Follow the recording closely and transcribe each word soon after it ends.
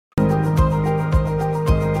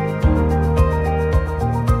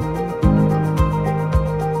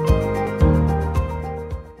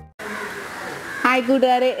Hi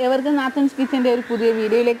കൂട്ടുകാരെ, എവർക്കും നാത്തൻസ് കിച്ചൻ്റെ ഒരു പുതിയ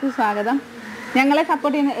വീഡിയോയിലേക്ക് സ്വാഗതം. ഞങ്ങളെ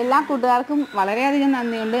സപ്പോർട്ട് ചെയ്യുന്ന എല്ലാ കൂട്ടുകാർക്കും വളരെയധികം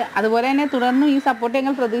നന്ദിയുണ്ട്. അതുപോലെ തന്നെ തുടർന്നും ഈ സപ്പോർട്ട്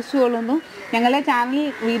ഞങ്ങൾ പ്രതീക്ഷിച്ചുകൊള്ളുന്നു. ഞങ്ങളുടെ ചാനൽ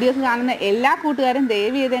വീഡിയോസ് കാണുന്ന എല്ലാ കൂട്ടുകാരും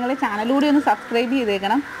ദയവ് ചെയ്ത് ഞങ്ങളുടെ ചാനലിലൂടെ ഒന്ന് സബ്സ്ക്രൈബ്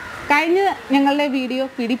ചെയ്തേക്കണം. കഴിഞ്ഞ ഞങ്ങളുടെ വീഡിയോ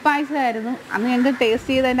പിടിപ്പായസമായിരുന്നു. അന്ന് ഞങ്ങൾക്ക്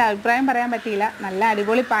ടേസ്റ്റ് ചെയ്തതിൻ്റെ അഭിപ്രായം പറയാൻ പറ്റിയില്ല. നല്ല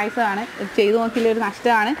അടിപൊളി പായസമാണ്. ചെയ്തു നോക്കിയില്ല ഒരു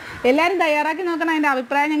നഷ്ടമാണ്. എല്ലാവരും തയ്യാറാക്കി നോക്കണം. അതിൻ്റെ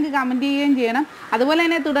അഭിപ്രായം ഞങ്ങൾക്ക് കമൻറ്റ് ചെയ്യുകയും ചെയ്യണം. അതുപോലെ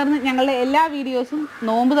തന്നെ തുടർന്ന് ഞങ്ങളുടെ എല്ലാ വീഡിയോസും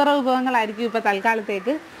നോമ്പ് തുറ വിഭവങ്ങളായിരിക്കും ഇപ്പോൾ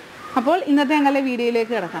തൽക്കാലത്തേക്ക്. അപ്പോൾ ഇന്നത്തെ ഞങ്ങളുടെ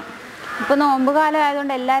വീഡിയോയിലേക്ക് കിടക്കാം. ഇപ്പോൾ നോമ്പ് കാലം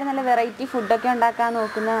ആയതുകൊണ്ട് എല്ലാവരും നല്ല വെറൈറ്റി ഫുഡൊക്കെ ഉണ്ടാക്കാൻ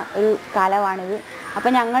നോക്കുന്ന ഒരു കാലമാണിത്.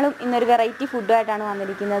 അപ്പോൾ ഞങ്ങളും ഇന്നൊരു വെറൈറ്റി ഫുഡുമായിട്ടാണ്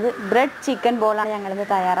വന്നിരിക്കുന്നത്. ബ്രെഡ് ചിക്കൻ ബോളാണ് ഞങ്ങളിന്ന്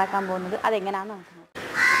തയ്യാറാക്കാൻ പോകുന്നത്. അതെങ്ങനെയാണെന്ന് നോക്കുന്നത്.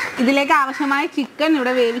 ഇതിലേക്ക് ആവശ്യമായ ചിക്കൻ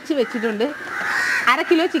ഇവിടെ വേവിച്ച് വെച്ചിട്ടുണ്ട്. 1/2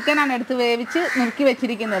 കിലോ ചിക്കനാണ് എടുത്ത് വേവിച്ച് നുറുക്കി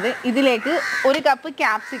വെച്ചിരിക്കുന്നത്. ഇതിലേക്ക് 1 കപ്പ്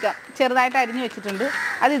ക്യാപ്സിക്കം ചെറുതായിട്ട് അരിഞ്ഞ് വെച്ചിട്ടുണ്ട്.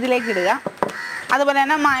 അത് ഇതിലേക്ക് ഇടുക. അതുപോലെ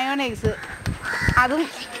തന്നെ മയോണൈസ്, അതും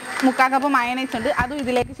 3/4 കപ്പ് മയോണൈസ് ഉണ്ട്. അതും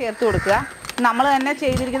ഇതിലേക്ക് ചേർത്ത് കൊടുക്കുക. നമ്മൾ തന്നെ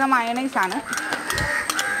ചെയ്തിരിക്കുന്ന മയോണൈസാണ്.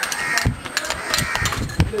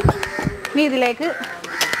 ഇനി ഇതിലേക്ക്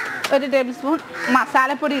 1 ടേബിൾ സ്പൂൺ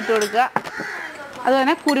മസാലപ്പൊടി ഇട്ട് കൊടുക്കുക. അതുപോലെ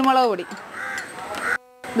തന്നെ കുരുമുളക് പൊടി.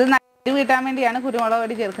 ഇത് നല്ല കിട്ടാൻ വേണ്ടിയാണ് കുരുമുളക്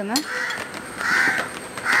പൊടി ചേർക്കുന്നത്.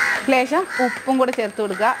 ലേശം ഉപ്പും കൂടെ ചേർത്ത്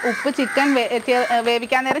കൊടുക്കുക. ഉപ്പ് ചിക്കൻ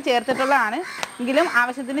വേവിക്കാൻ നേരം ചേർത്തിട്ടുള്ളതാണ്, എങ്കിലും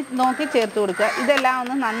ആവശ്യത്തിന് നോക്കി ചേർത്ത് കൊടുക്കുക. ഇതെല്ലാം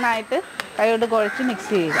ഒന്ന് നന്നായിട്ട് കൈകൊണ്ട് കുഴച്ച് മിക്സ്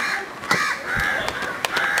ചെയ്യുക.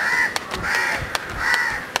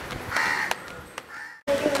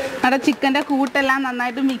 നമ്മുടെ ചിക്കൻ്റെ കൂട്ടെല്ലാം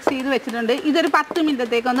നന്നായിട്ട് മിക്സ് ചെയ്ത് വെച്ചിട്ടുണ്ട്. ഇതൊരു 10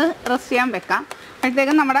 മിനിറ്റത്തേക്കൊന്ന് റെസ്റ്റ് ചെയ്യാൻ വെക്കാം.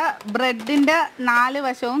 അപ്പോഴത്തേക്കും നമ്മുടെ ബ്രെഡിൻ്റെ 4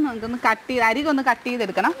 വശവും നമുക്കൊന്ന് അരികൊന്ന് കട്ട്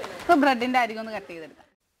ചെയ്തെടുക്കണം. അപ്പോൾ ബ്രെഡിൻ്റെ അരികൊന്ന് കട്ട് ചെയ്തെടുക്കാം.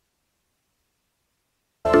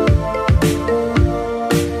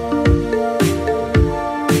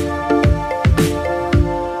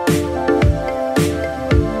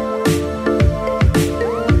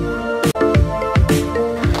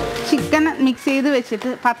 ചിക്കൻ മിക്സ് ചെയ്ത് വെച്ചിട്ട്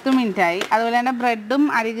 10 മിനിറ്റായി. അതുപോലെ തന്നെ ബ്രെഡും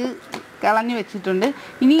അരിക് കളഞ്ഞ് വെച്ചിട്ടുണ്ട്.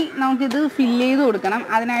 ഇനി നമുക്കിത് ഫില്ല് ചെയ്ത് കൊടുക്കണം.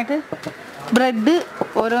 അതിനായിട്ട് ബ്രെഡ്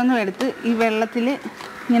ഓരോന്നും എടുത്ത് ഈ വെള്ളത്തിൽ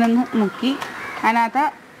ഇങ്ങനെ ഒന്ന് മുക്കി അതിനകത്ത്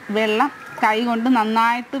വെള്ളം കൈ കൊണ്ട്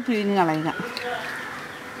നന്നായിട്ട് പിഴിഞ്ഞ് കളയുക.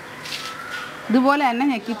 ഇതുപോലെ തന്നെ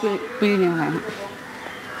ഞെക്കി പിഴിഞ്ഞ് കളയണം.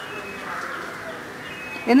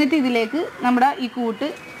 എന്നിട്ട് ഇതിലേക്ക് നമ്മുടെ ഈ കൂട്ട്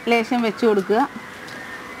ലേശം വെച്ച് കൊടുക്കുക.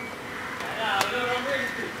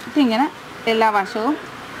 ഇങ്ങനെ എല്ലാ വശവും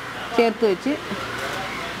ചേർത്ത് വെച്ച്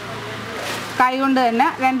കൈ കൊണ്ട് തന്നെ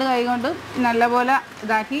 2 കൈ കൊണ്ട് നല്ലപോലെ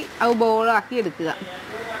ഇതാക്കി അത് ബോളാക്കി എടുക്കുക.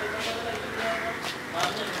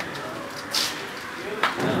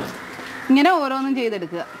 ഇങ്ങനെ ഓരോന്നും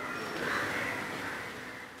ചെയ്തെടുക്കുക.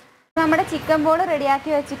 നമ്മുടെ ചിക്കൻ ബോൾ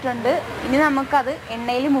റെഡിയാക്കി വെച്ചിട്ടുണ്ട്. ഇനി നമുക്കത്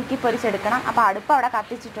എണ്ണയിൽ മുക്കി പൊരിച്ചെടുക്കണം. അപ്പോൾ അടുപ്പ് അവിടെ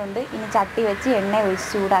കത്തിച്ചിട്ടുണ്ട്. ഇനി ചട്ടി വെച്ച് എണ്ണ ഒഴിച്ച്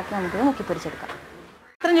ചൂടാക്കി നമുക്കിത് മുക്കി പൊരിച്ചെടുക്കാം.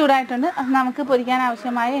 ഇത്രയും ചൂടായിട്ടുണ്ട്. നമുക്ക് പൊരിക്കാൻ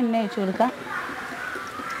ആവശ്യമായ എണ്ണ ഒഴിച്ച് കൊടുക്കാം.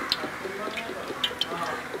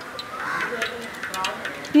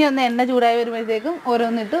 ഇനി ഒന്ന് എണ്ണ ചൂടായി വരുമ്പോഴത്തേക്കും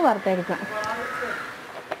ഓരോന്നിട്ട് വറുത്തെടുക്കാം.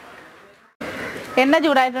 എണ്ണ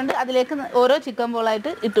ചൂടായിട്ടുണ്ട്. അതിലേക്ക് ഓരോ ചിക്കൻ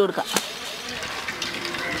ബോളായിട്ട് ഇട്ട് കൊടുക്കാം.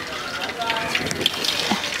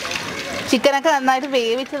 ചിക്കനൊക്കെ നന്നായിട്ട്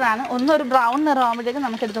വേവിച്ചതാണ്. ഒന്നൊരു ബ്രൗൺ നിറമാകുമ്പോഴത്തേക്കും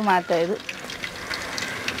നമുക്കെടുത്ത് മാറ്റാം. ഇത്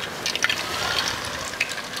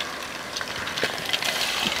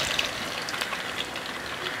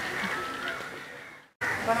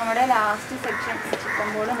അപ്പോൾ നമ്മുടെ ലാസ്റ്റ് സെക്ഷൻ ചിക്കൻ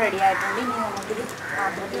ബോളും റെഡി ആയിട്ടുണ്ട്. ഇനി നമുക്കിത്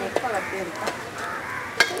പാത്രത്തിലേക്ക് പകർത്തിയെടുക്കാം.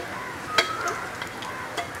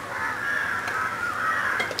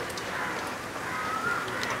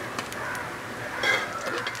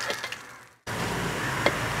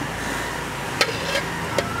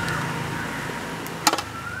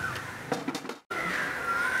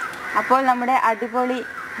 അപ്പോൾ നമ്മുടെ അടിപൊളി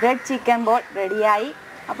ബ്രെഡ് ചിക്കൻ ബോൾ റെഡിയായി.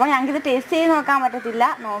 അപ്പോൾ ഞങ്ങൾക്കിത് ടേസ്റ്റ് ചെയ്ത് നോക്കാൻ പറ്റത്തില്ല,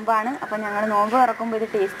 നോമ്പാണ്. അപ്പോൾ ഞങ്ങൾ നോമ്പ് തുറക്കുമ്പോൾ ഇത്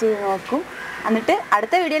ടേസ്റ്റ് ചെയ്ത് നോക്കും. എന്നിട്ട്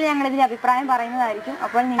അടുത്ത വീഡിയോയിൽ ഞങ്ങളിതിൻ്റെ അഭിപ്രായം പറയുന്നതായിരിക്കും.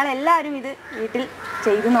 അപ്പോൾ നിങ്ങളെല്ലാവരും ഇത് വീട്ടിൽ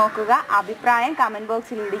ചെയ്ത് നോക്കുക. അഭിപ്രായം കമൻറ്റ്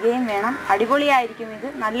ബോക്സിൽ ഇടുകയും വേണം. അടിപൊളിയായിരിക്കും ഇത്.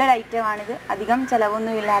 നല്ലൊരു ഐറ്റമാണിത്. അധികം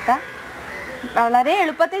ചിലവൊന്നുമില്ലാത്ത വളരെ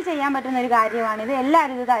എളുപ്പത്തിൽ ചെയ്യാൻ പറ്റുന്ന ഒരു കാര്യമാണിത്.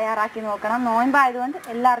 എല്ലാവരും ഇത് തയ്യാറാക്കി നോക്കണം. നോയമ്പായതുകൊണ്ട്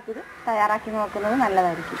എല്ലാവർക്കും ഇത് തയ്യാറാക്കി നോക്കുന്നത്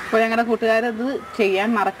നല്ലതായിരിക്കും. അപ്പോൾ ഞങ്ങളുടെ കൂട്ടുകാരത് ചെയ്യാൻ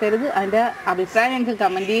മറക്കരുത്. അതിൻ്റെ അഭിപ്രായം ഞങ്ങൾക്ക്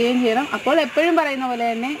കമൻറ്റ് ചെയ്യുകയും ചെയ്യണം. അപ്പോൾ എപ്പോഴും പറയുന്ന പോലെ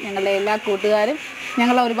തന്നെ ഞങ്ങളുടെ എല്ലാ കൂട്ടുകാരും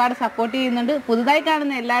ഞങ്ങളെ ഒരുപാട് സപ്പോർട്ട് ചെയ്യുന്നുണ്ട്. പുതുതായി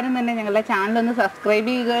കാണുന്ന എല്ലാവരും തന്നെ ഞങ്ങളുടെ ചാനലൊന്ന് സബ്സ്ക്രൈബ്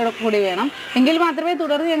ചെയ്യുക കൂടി വേണം. എങ്കിൽ മാത്രമേ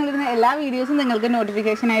തുടർന്ന് ഞങ്ങളിരുന്ന എല്ലാ വീഡിയോസും നിങ്ങൾക്ക്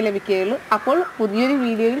നോട്ടിഫിക്കേഷനായി ലഭിക്കുകയുള്ളൂ. അപ്പോൾ പുതിയൊരു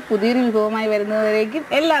വീഡിയോയിൽ പുതിയൊരു വിഭവമായി വരുന്നവരേക്കും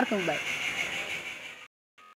എല്ലാവർക്കും ബൈ.